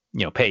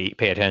to,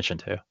 pay attention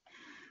to.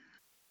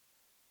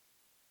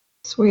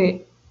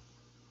 Sweet.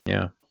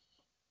 Yeah.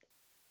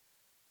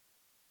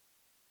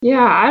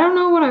 Yeah, I don't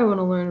know what I want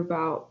to learn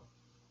about.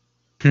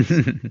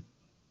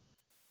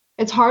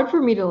 It's hard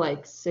for me to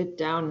like sit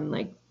down and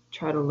like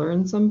try to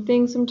learn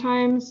something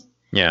sometimes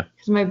Yeah.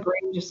 because my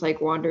brain just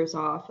like wanders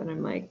off and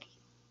I'm like,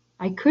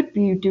 I could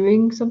be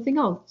doing something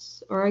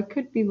else or I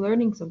could be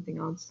learning something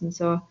else. And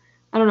so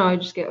I don't know, I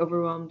just get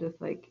overwhelmed with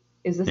like,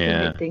 is this the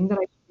Yeah. right thing that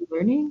I should be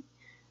learning?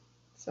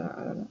 So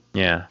I don't know.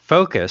 Yeah.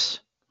 Focus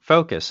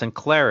and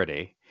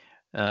clarity.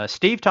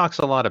 Steve talks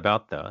a lot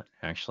about that,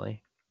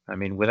 actually. I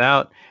mean,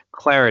 without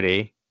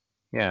clarity,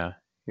 yeah,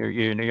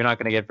 you're not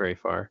going to get very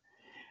far.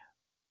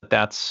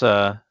 That's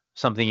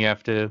something you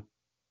have to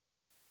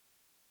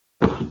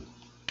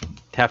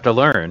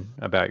learn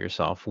about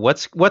yourself.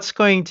 What's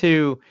going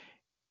to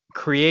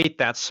create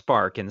that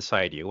spark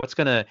inside you? What's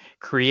going to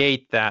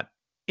create that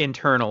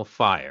internal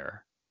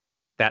fire,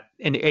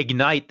 and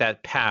ignite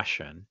that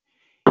passion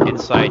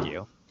inside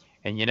you?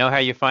 And you know how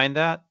you find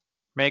that,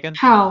 Megan?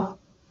 How?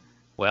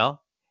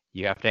 Well,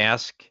 you have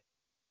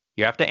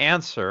to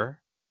answer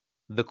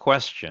the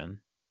question,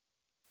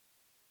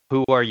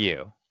 who are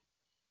you?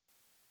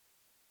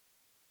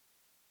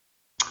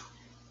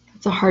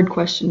 It's a hard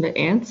question to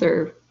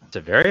answer, It's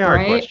a very hard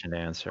right? question to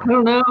I answer.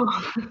 don't know.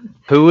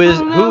 Who I is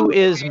don't know. who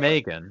is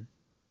Megan?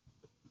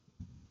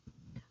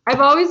 I've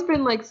always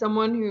been like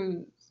someone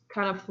who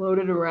kind of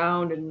floated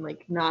around and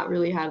like not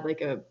really had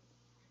like a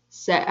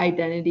set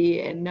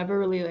identity and never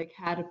really like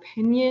had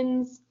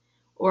opinions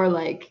or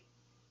like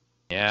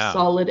Yeah.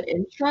 solid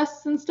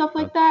interests and stuff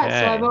like that.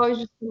 So I've Okay. always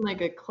just been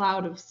like a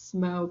cloud of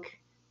smoke.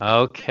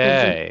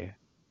 Okay.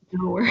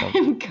 Know where Well,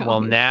 I'm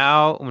going.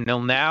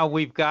 now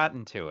we've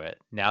gotten to it.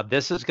 Now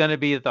this is going to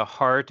be the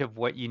heart of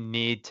what you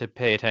need to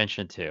pay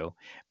attention to,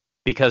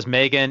 because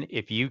Megan,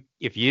 if you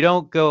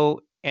don't go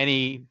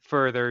any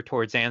further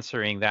towards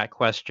answering that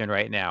question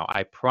right now,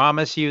 I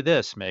promise you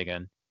this,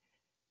 Megan,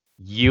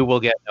 you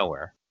will get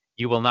nowhere.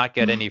 You will not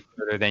get any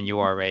further than you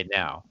are right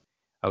now.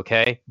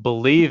 Okay?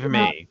 Believe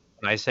me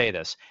when I say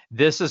this.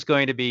 This is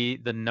going to be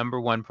the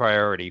number one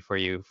priority for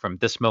you from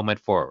this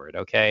moment forward,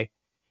 okay?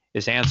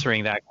 Is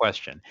answering that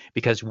question.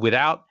 Because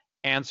without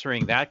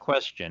answering that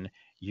question,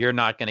 you're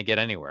not going to get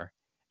anywhere.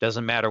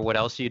 Doesn't matter what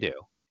else you do.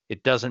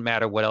 It doesn't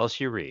matter what else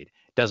you read.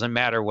 Doesn't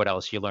matter what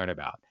else you learn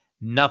about.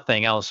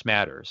 Nothing else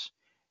matters,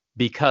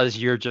 because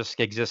you're just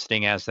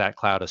existing as that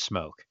cloud of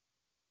smoke,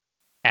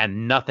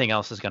 and nothing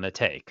else is going to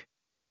take.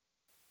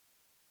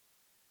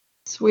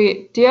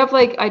 Sweet. Do you have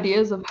like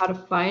ideas of how to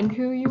find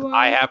who you are?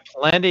 I have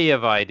plenty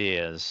of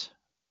ideas.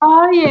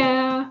 Oh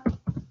yeah.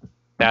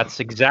 That's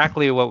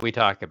exactly what we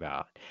talk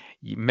about.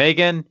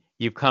 Megan,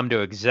 you've come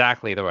to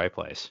exactly the right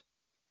place.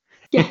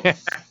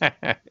 Yes.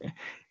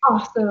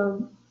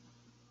 Awesome.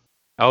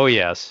 Oh,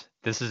 yes.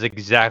 This is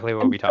exactly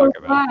what I'm we talk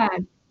so about.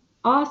 glad.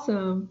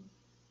 Awesome.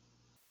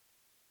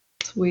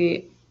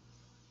 Sweet.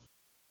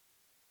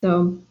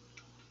 So,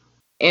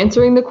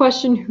 answering the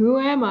question, who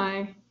am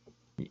I?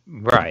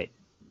 Right.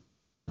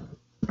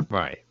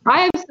 Right.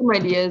 I have some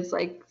ideas.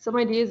 Like, some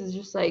ideas is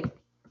just like,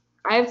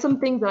 I have some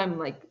things that I'm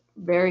like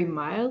very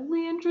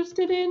mildly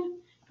interested in.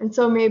 And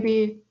so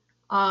maybe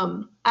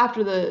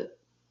after the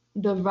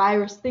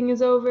virus thing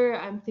is over,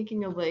 I'm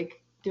thinking of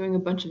like doing a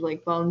bunch of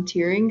like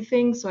volunteering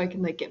things so I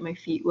can like get my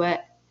feet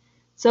wet.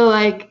 So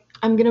like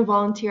I'm gonna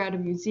volunteer at a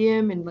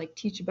museum and like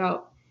teach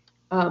about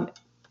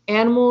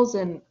animals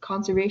and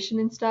conservation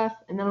and stuff.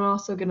 And then I'm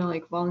also gonna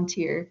like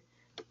volunteer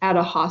at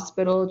a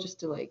hospital just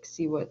to like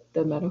see what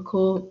the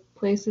medical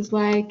place is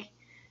like.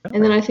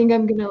 And then I think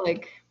I'm gonna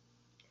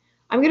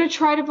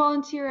try to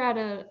volunteer at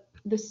an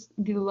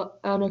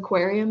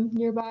aquarium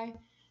nearby,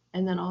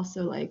 and then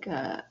also like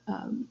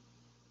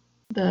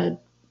the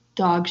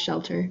dog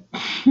shelter.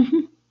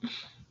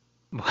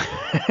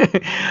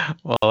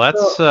 Well,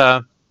 that's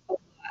Thing.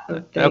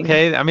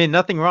 okay. I mean,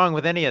 nothing wrong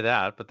with any of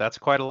that, but that's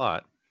quite a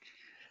lot.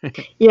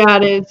 Yeah,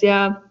 it is.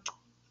 Yeah,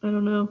 I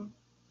don't know.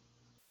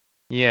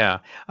 Yeah.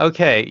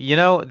 Okay.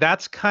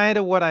 That's kind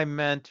of what I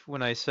meant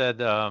when I said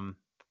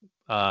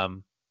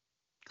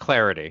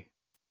clarity.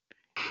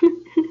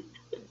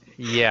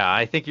 Yeah,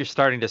 I think you're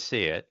starting to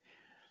see it.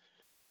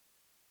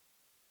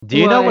 Do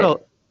you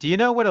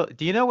know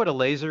what a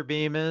laser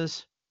beam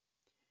is?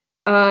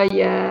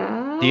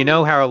 Yeah. Do you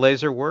know how a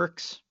laser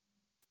works?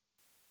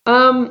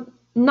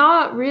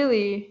 Not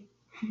really.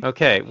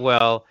 Okay,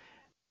 well,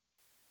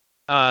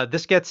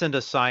 this gets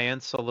into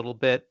science a little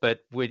bit,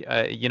 but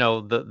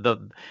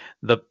the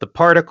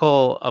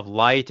particle of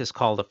light is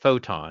called a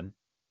photon.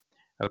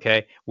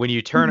 Okay, when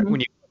you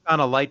click on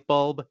a light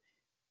bulb,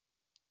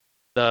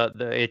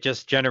 it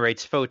just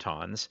generates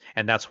photons,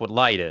 and that's what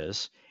light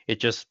is. It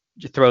just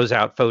throws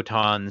out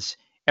photons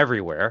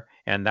everywhere,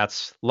 and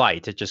that's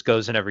light. It just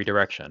goes in every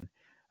direction.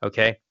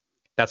 Okay,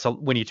 that's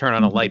when you turn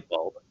on a light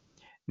bulb.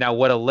 Now,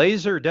 what a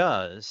laser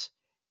does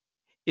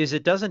is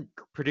it doesn't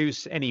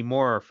produce any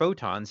more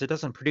photons, it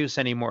doesn't produce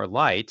any more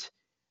light,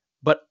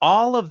 but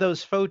all of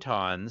those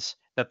photons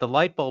that the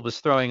light bulb is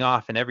throwing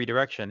off in every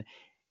direction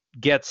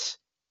gets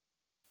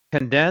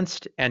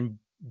condensed and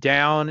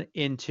down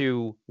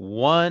into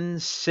one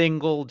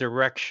single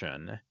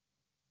direction.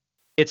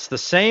 It's the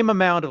same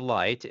amount of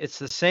light, it's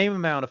the same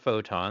amount of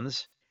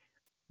photons,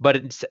 but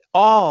it's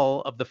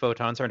all of the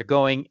photons are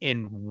going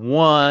in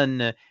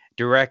one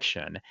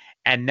direction.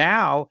 And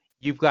now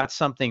you've got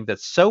something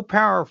that's so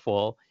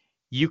powerful,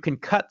 you can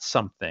cut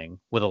something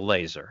with a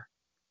laser.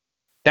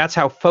 That's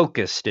how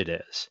focused it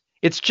is.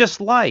 It's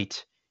just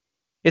light.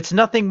 It's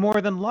nothing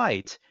more than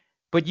light,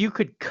 but you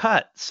could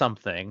cut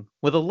something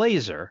with a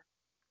laser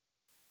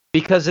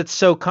because it's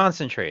so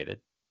concentrated.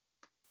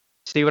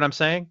 See what I'm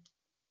saying?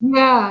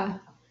 Yeah.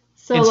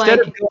 So Instead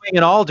like of going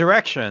in all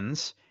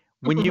directions,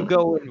 when you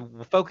go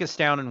and focus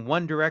down in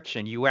one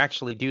direction, you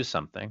actually do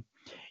something.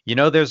 You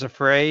know, there's a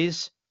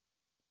phrase,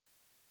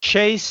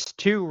 chase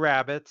 2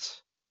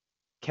 rabbits,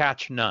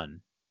 catch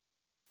none.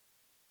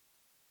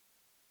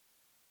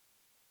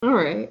 all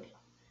right.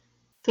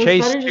 So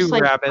Chase it's better 2 just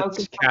like rabbits,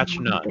 focus catch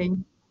on one none.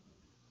 thing.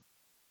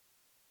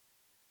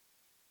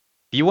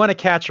 If you want to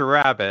catch a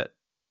rabbit,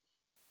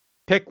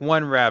 pick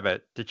 1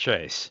 rabbit to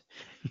chase.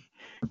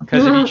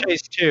 Because if you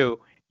chase 2,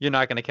 you're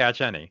not going to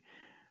catch any.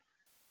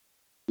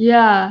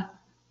 Yeah.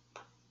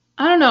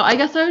 I don't know. I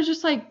guess I was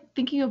just like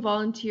thinking of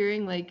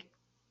volunteering like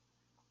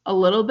a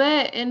little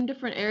bit in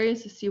different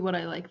areas to see what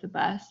I like the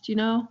best, you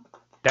know?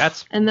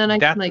 And then I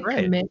can like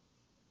great. commit.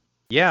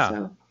 Yeah.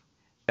 So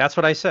That's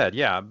what I said.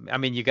 Yeah. I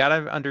mean, you got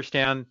to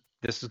understand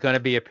this is going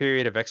to be a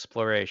period of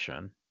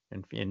exploration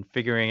and in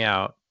figuring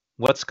out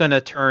what's going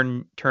to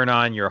turn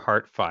on your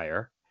heart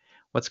fire,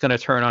 what's going to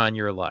turn on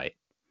your light.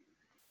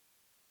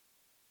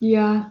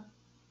 yeah.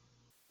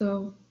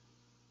 So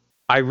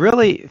I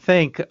really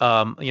think,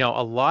 a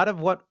lot of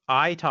what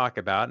I talk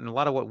about and a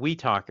lot of what we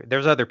talk,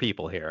 there's other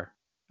people here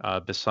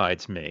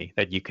besides me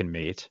that you can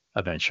meet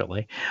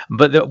eventually.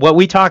 But what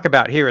we talk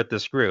about here at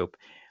this group,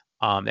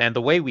 and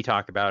the way we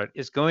talk about it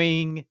is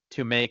going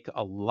to make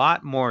a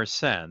lot more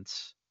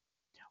sense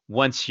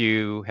once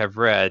you have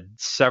read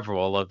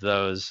several of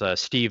those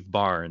Steve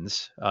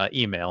Barnes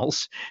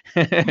emails.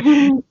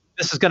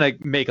 This is going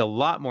to make a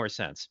lot more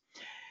sense.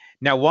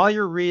 Now, while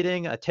you're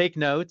reading, take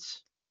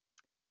notes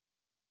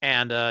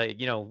and,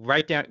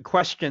 write down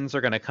questions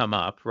are going to come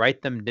up,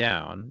 write them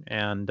down.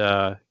 And,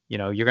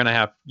 you're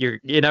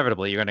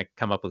inevitably, you're going to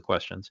come up with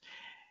questions.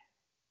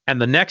 And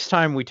the next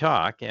time we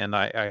talk, and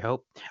I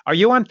hope, are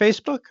you on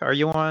Facebook? Are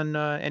you on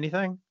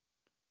anything?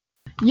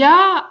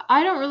 yeah,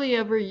 I don't really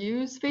ever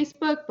use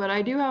Facebook, but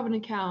I do have an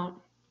account.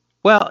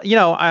 Well,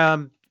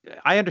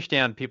 I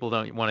understand people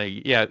don't want to,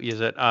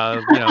 use it.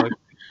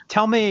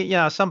 Tell me,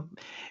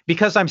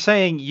 because I'm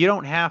saying you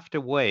don't have to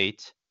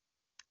wait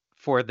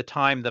for the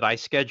time that I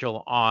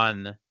schedule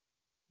on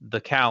the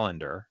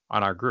calendar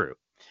on our group.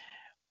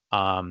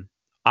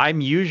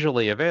 I'm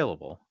usually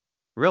available.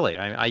 Really,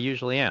 I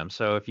usually am.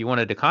 So if you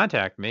wanted to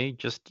contact me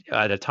just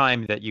at a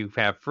time that you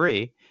have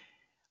free,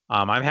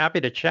 I'm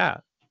happy to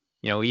chat.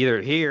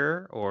 Either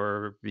here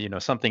or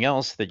something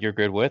else that you're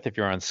good with. If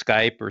you're on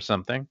Skype or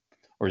something,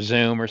 or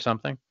Zoom or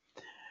something,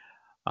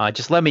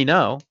 just let me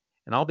know,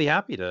 and I'll be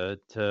happy to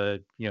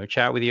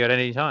chat with you at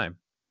any time.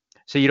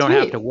 So you don't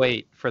have Sweet. to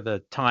wait for the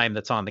time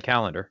that's on the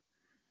calendar.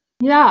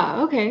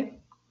 Yeah, okay.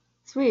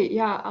 Sweet.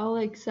 Yeah, I'll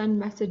like send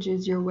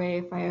messages your way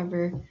if I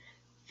ever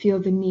feel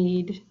the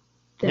need.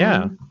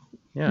 Then.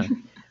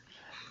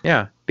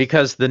 Yeah.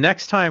 Because the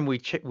next time we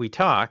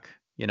talk,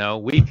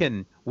 we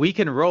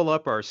can roll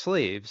up our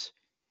sleeves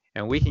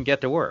and we can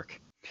get to work.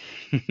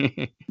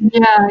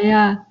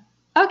 Yeah.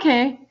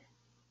 Okay.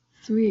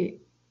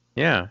 Sweet.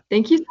 Yeah.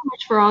 Thank you so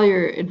much for all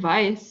your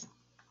advice.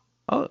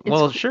 Oh,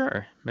 well,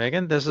 sure,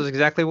 Megan. This is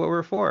exactly what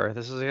we're for.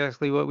 This is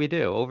exactly what we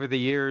do. Over the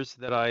years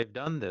that I've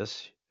done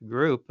this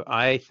group,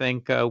 I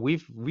think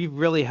we've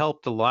really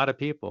helped a lot of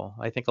people.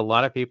 I think a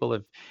lot of people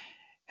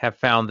have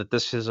found that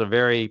this is a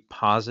very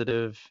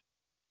positive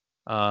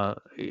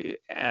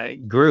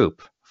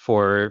group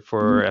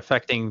for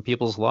affecting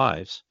people's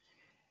lives.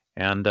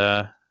 And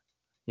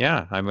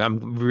I'm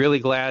really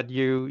glad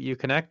you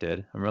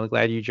connected. I'm really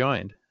glad you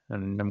joined,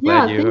 and I'm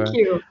glad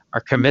you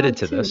are committed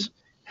to this.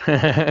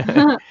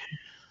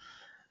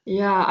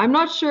 Yeah, I'm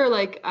not sure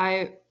like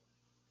I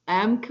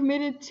am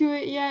committed to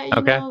it yet,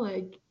 you know,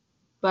 like,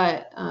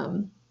 but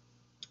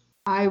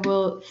I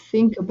will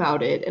think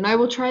about it and I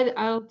will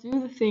I'll do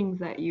the things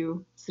that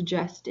you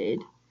suggested.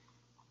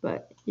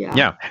 But yeah.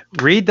 Yeah,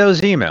 read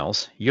those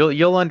emails.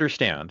 You'll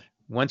understand.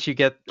 Once you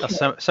get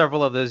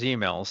several of those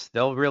emails,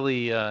 they'll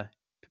really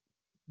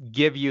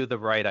give you the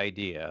right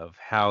idea of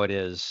how it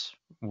is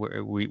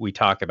we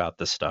talk about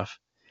this stuff.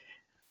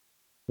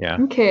 Yeah.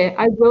 Okay,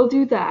 I will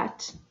do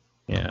that.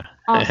 Yeah.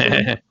 Awesome.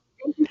 Thank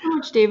you so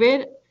much,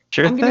 David.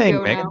 Sure I'm gonna thing,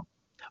 go Megan. now.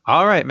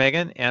 All right,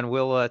 Megan, and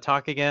we'll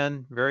talk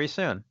again very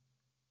soon.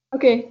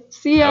 Okay,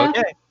 see ya.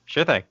 Okay,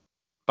 sure thing.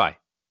 Bye.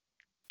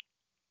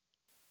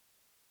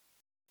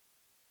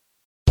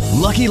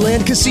 Lucky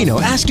Land Casino,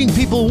 asking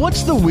people,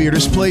 what's the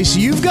weirdest place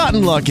you've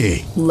gotten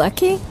lucky?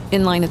 Lucky?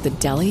 In line at the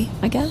deli,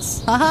 I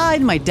guess? Aha,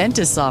 in my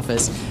dentist's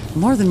office.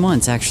 More than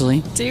once,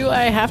 actually. Do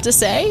I have to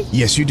say?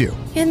 Yes, you do.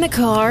 In the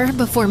car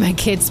before my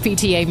kids'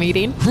 PTA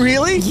meeting.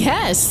 Really?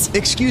 Yes.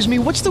 Excuse me,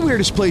 what's the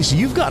weirdest place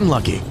you've gotten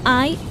lucky?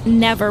 I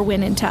never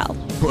win and tell.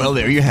 Well,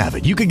 there you have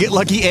it. You can get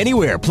lucky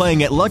anywhere,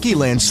 playing at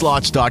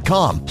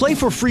LuckyLandSlots.com. Play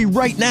for free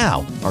right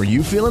now. Are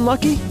you feeling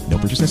lucky? No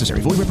purchase necessary.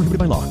 Void where prohibited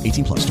by law.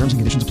 18 plus. Terms and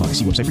conditions apply.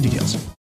 See website for details.